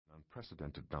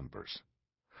unprecedented numbers.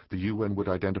 The UN would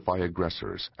identify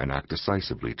aggressors and act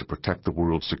decisively to protect the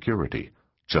world's security,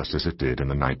 just as it did in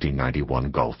the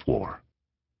 1991 Gulf War.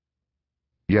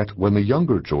 Yet, when the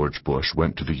younger George Bush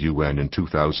went to the UN in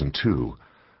 2002,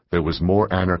 there was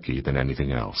more anarchy than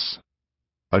anything else.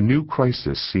 A new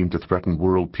crisis seemed to threaten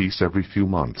world peace every few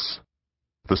months.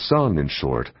 The son, in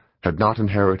short, had not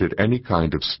inherited any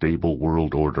kind of stable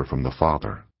world order from the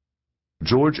father.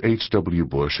 George H.W.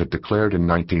 Bush had declared in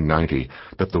 1990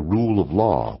 that the rule of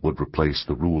law would replace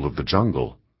the rule of the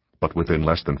jungle, but within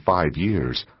less than 5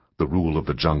 years, the rule of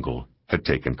the jungle had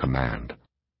taken command.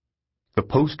 The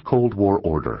post-Cold War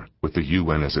order, with the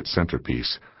UN as its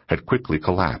centerpiece, had quickly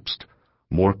collapsed,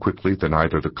 more quickly than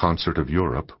either the Concert of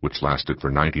Europe, which lasted for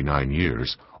 99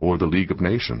 years, or the League of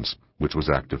Nations, which was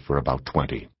active for about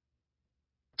 20.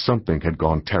 Something had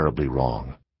gone terribly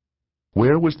wrong.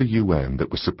 Where was the UN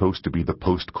that was supposed to be the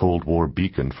post-Cold War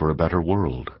beacon for a better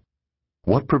world?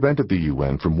 What prevented the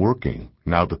UN from working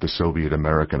now that the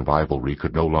Soviet-American rivalry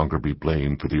could no longer be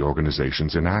blamed for the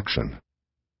organization's inaction?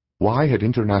 Why had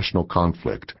international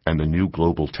conflict and the new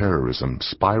global terrorism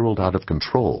spiraled out of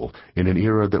control in an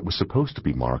era that was supposed to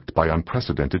be marked by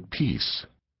unprecedented peace?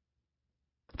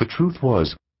 The truth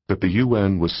was that the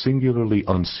UN was singularly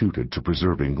unsuited to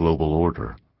preserving global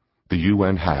order. The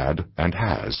UN had, and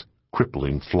has,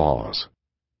 crippling flaws.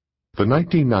 The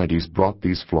 1990s brought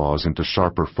these flaws into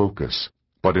sharper focus,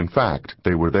 but in fact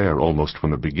they were there almost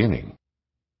from the beginning.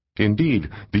 Indeed,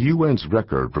 the UN's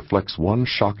record reflects one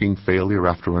shocking failure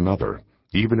after another,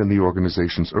 even in the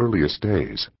organization's earliest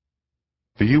days.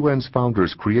 The UN's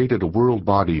founders created a world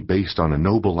body based on a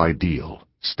noble ideal,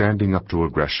 standing up to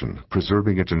aggression,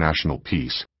 preserving international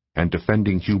peace, and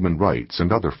defending human rights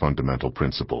and other fundamental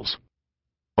principles.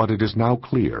 But it is now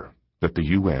clear that the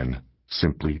UN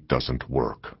simply doesn't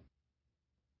work.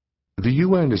 The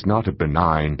UN is not a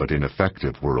benign but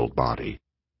ineffective world body.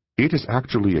 It has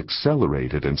actually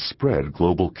accelerated and spread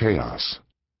global chaos.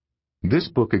 This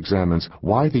book examines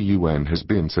why the UN has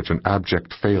been such an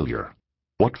abject failure,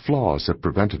 what flaws have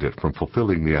prevented it from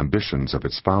fulfilling the ambitions of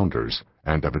its founders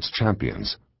and of its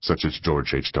champions, such as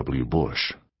George H.W.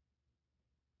 Bush.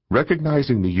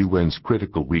 Recognizing the UN's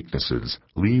critical weaknesses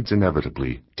leads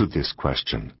inevitably to this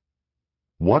question: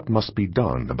 what must be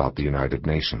done about the United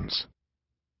Nations?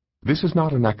 This is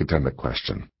not an academic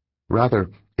question. Rather,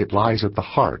 it lies at the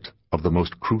heart of the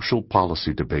most crucial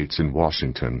policy debates in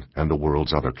Washington and the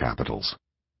world's other capitals.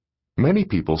 Many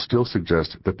people still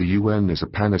suggest that the UN is a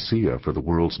panacea for the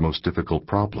world's most difficult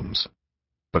problems.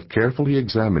 But carefully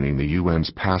examining the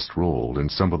UN's past role in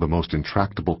some of the most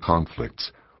intractable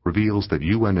conflicts reveals that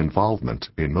UN involvement,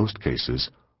 in most cases,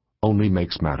 only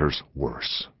makes matters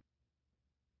worse.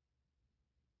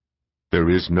 There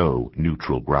is no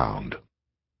neutral ground.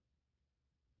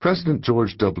 President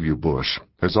George W. Bush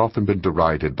has often been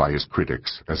derided by his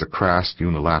critics as a crass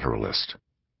unilateralist.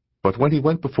 But when he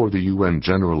went before the UN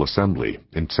General Assembly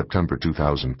in September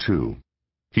 2002,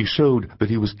 he showed that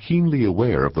he was keenly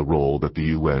aware of the role that the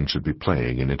UN should be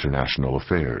playing in international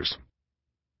affairs.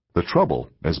 The trouble,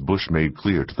 as Bush made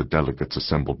clear to the delegates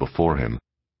assembled before him,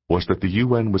 was that the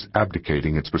UN was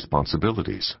abdicating its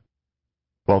responsibilities.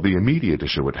 While the immediate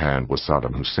issue at hand was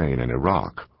Saddam Hussein and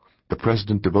Iraq, the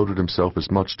president devoted himself as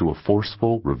much to a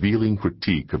forceful, revealing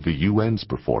critique of the UN's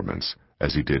performance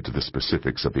as he did to the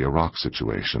specifics of the Iraq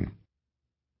situation.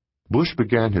 Bush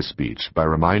began his speech by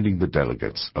reminding the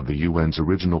delegates of the UN's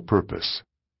original purpose,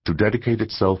 to dedicate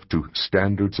itself to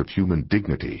standards of human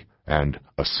dignity and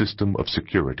a system of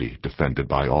security defended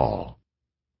by all.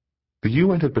 The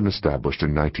UN had been established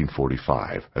in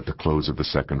 1945 at the close of the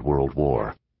Second World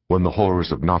War, when the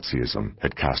horrors of Nazism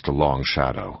had cast a long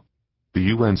shadow.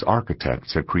 The UN's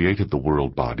architects had created the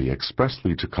world body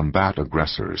expressly to combat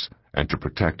aggressors and to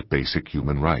protect basic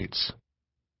human rights.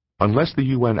 Unless the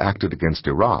UN acted against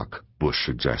Iraq, Bush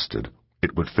suggested,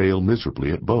 it would fail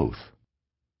miserably at both.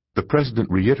 The president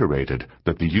reiterated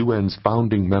that the UN's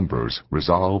founding members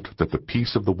resolved that the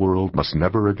peace of the world must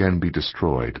never again be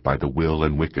destroyed by the will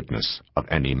and wickedness of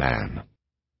any man.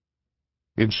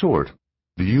 In short,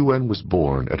 the UN was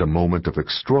born at a moment of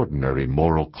extraordinary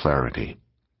moral clarity,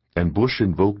 and Bush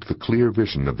invoked the clear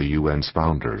vision of the UN's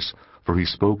founders, for he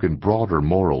spoke in broader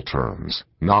moral terms,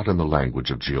 not in the language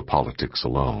of geopolitics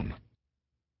alone.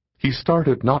 He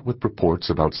started not with reports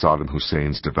about Saddam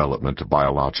Hussein's development of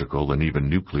biological and even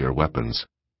nuclear weapons,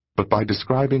 but by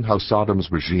describing how Saddam's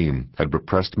regime had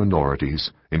repressed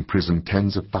minorities, imprisoned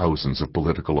tens of thousands of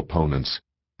political opponents,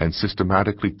 and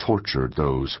systematically tortured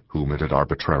those whom it had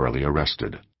arbitrarily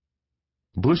arrested.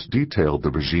 Bush detailed the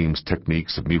regime's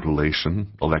techniques of mutilation,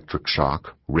 electric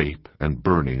shock, rape, and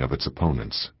burning of its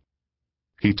opponents.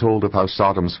 He told of how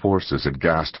Saddam's forces had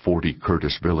gassed 40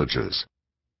 Kurdish villages.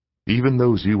 Even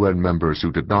those UN members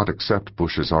who did not accept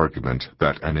Bush's argument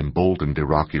that an emboldened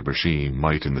Iraqi regime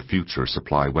might in the future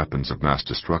supply weapons of mass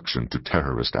destruction to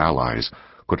terrorist allies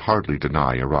could hardly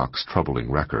deny Iraq's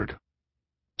troubling record.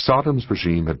 Saddam's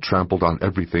regime had trampled on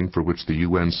everything for which the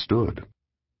UN stood.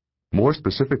 More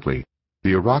specifically,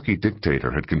 the Iraqi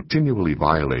dictator had continually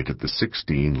violated the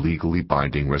 16 legally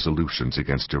binding resolutions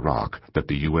against Iraq that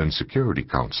the UN Security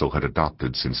Council had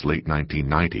adopted since late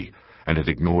 1990, and had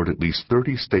ignored at least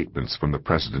 30 statements from the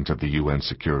President of the UN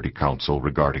Security Council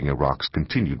regarding Iraq's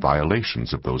continued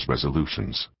violations of those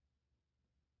resolutions.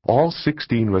 All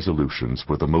 16 resolutions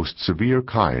were the most severe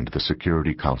kind the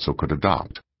Security Council could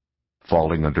adopt,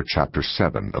 falling under Chapter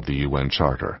 7 of the UN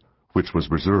Charter, which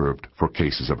was reserved for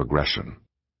cases of aggression.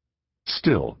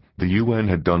 Still, the UN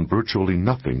had done virtually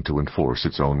nothing to enforce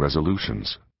its own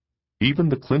resolutions. Even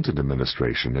the Clinton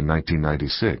administration in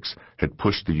 1996 had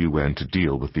pushed the UN to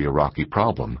deal with the Iraqi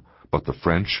problem, but the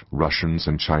French, Russians,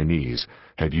 and Chinese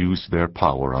had used their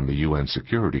power on the UN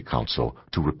Security Council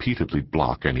to repeatedly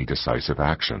block any decisive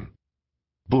action.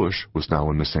 Bush was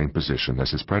now in the same position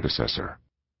as his predecessor.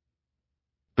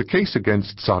 The case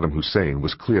against Saddam Hussein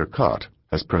was clear-cut,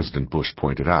 as President Bush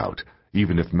pointed out,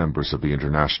 even if members of the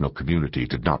international community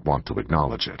did not want to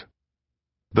acknowledge it.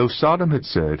 Though Saddam had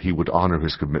said he would honor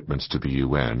his commitments to the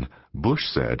UN, Bush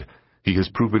said he has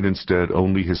proven instead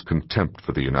only his contempt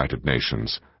for the United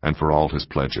Nations and for all his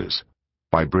pledges.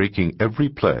 By breaking every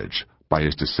pledge, by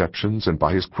his deceptions and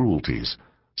by his cruelties,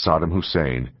 Saddam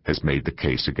Hussein has made the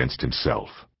case against himself.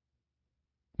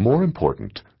 More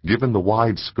important, given the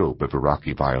wide scope of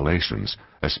Iraqi violations,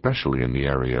 especially in the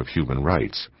area of human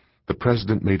rights, the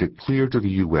President made it clear to the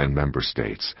UN member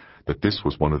states that this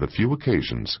was one of the few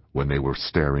occasions when they were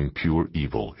staring pure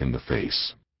evil in the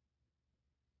face.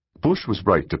 Bush was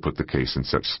right to put the case in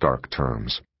such stark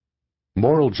terms.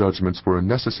 Moral judgments were a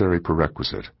necessary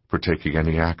prerequisite for taking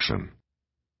any action.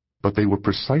 But they were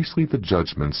precisely the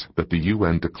judgments that the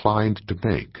UN declined to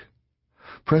make.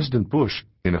 President Bush,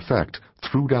 in effect,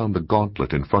 threw down the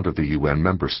gauntlet in front of the UN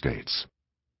member states.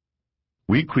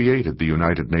 We created the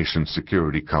United Nations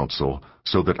Security Council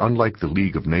so that, unlike the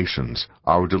League of Nations,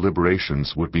 our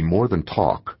deliberations would be more than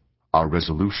talk, our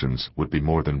resolutions would be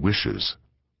more than wishes,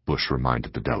 Bush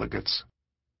reminded the delegates.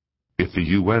 If the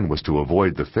UN was to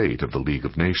avoid the fate of the League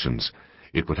of Nations,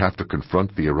 it would have to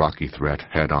confront the Iraqi threat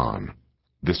head-on.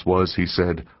 This was, he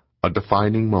said, a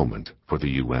defining moment for the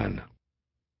UN.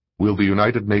 Will the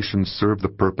United Nations serve the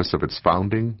purpose of its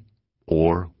founding,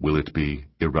 or will it be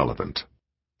irrelevant?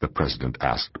 The President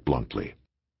asked bluntly.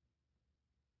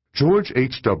 George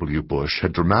H.W. Bush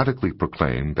had dramatically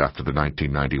proclaimed after the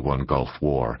 1991 Gulf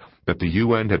War that the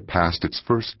UN had passed its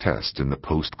first test in the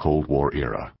post-Cold War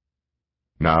era.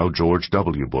 Now George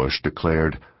W. Bush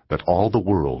declared that all the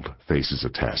world faces a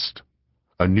test,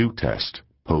 a new test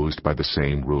posed by the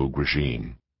same rogue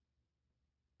regime.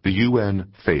 The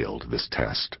UN failed this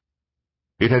test.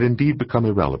 It had indeed become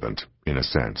irrelevant, in a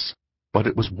sense, but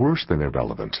it was worse than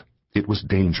irrelevant. It was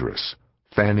dangerous,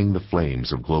 fanning the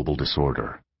flames of global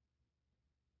disorder.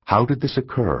 How did this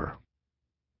occur?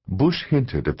 Bush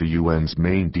hinted at the UN's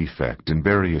main defect in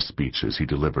various speeches he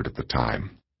delivered at the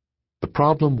time. The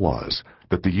problem was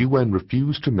that the UN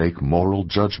refused to make moral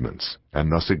judgments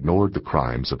and thus ignored the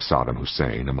crimes of Saddam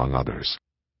Hussein, among others.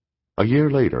 A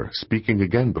year later, speaking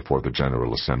again before the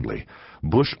General Assembly,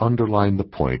 Bush underlined the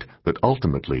point that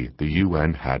ultimately the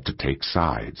UN had to take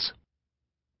sides.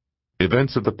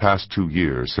 Events of the past 2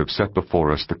 years have set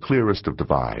before us the clearest of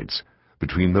divides,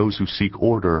 between those who seek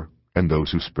order and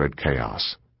those who spread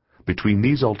chaos. Between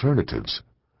these alternatives,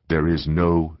 there is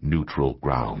no neutral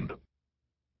ground.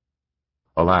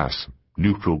 Alas,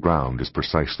 neutral ground is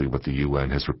precisely what the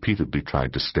UN has repeatedly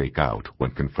tried to stake out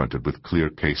when confronted with clear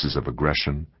cases of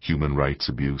aggression, human rights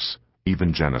abuse,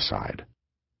 even genocide.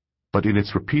 But in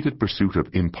its repeated pursuit of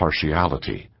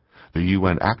impartiality, the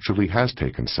UN actually has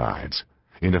taken sides,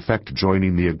 in effect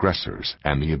joining the aggressors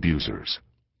and the abusers.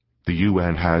 The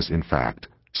UN has, in fact,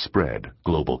 spread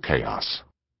global chaos.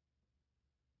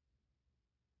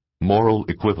 Moral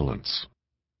equivalence.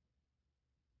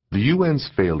 The UN's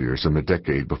failures in the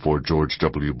decade before George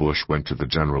W. Bush went to the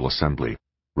General Assembly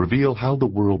reveal how the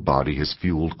world body has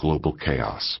fueled global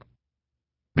chaos.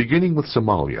 Beginning with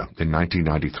Somalia in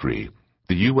 1993,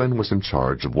 the UN was in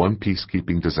charge of one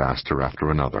peacekeeping disaster after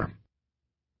another.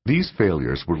 These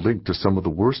failures were linked to some of the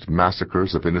worst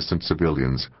massacres of innocent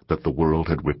civilians that the world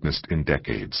had witnessed in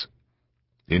decades.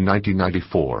 In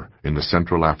 1994, in the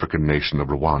Central African nation of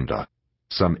Rwanda,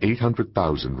 some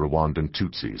 800,000 Rwandan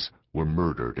Tutsis were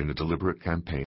murdered in a deliberate campaign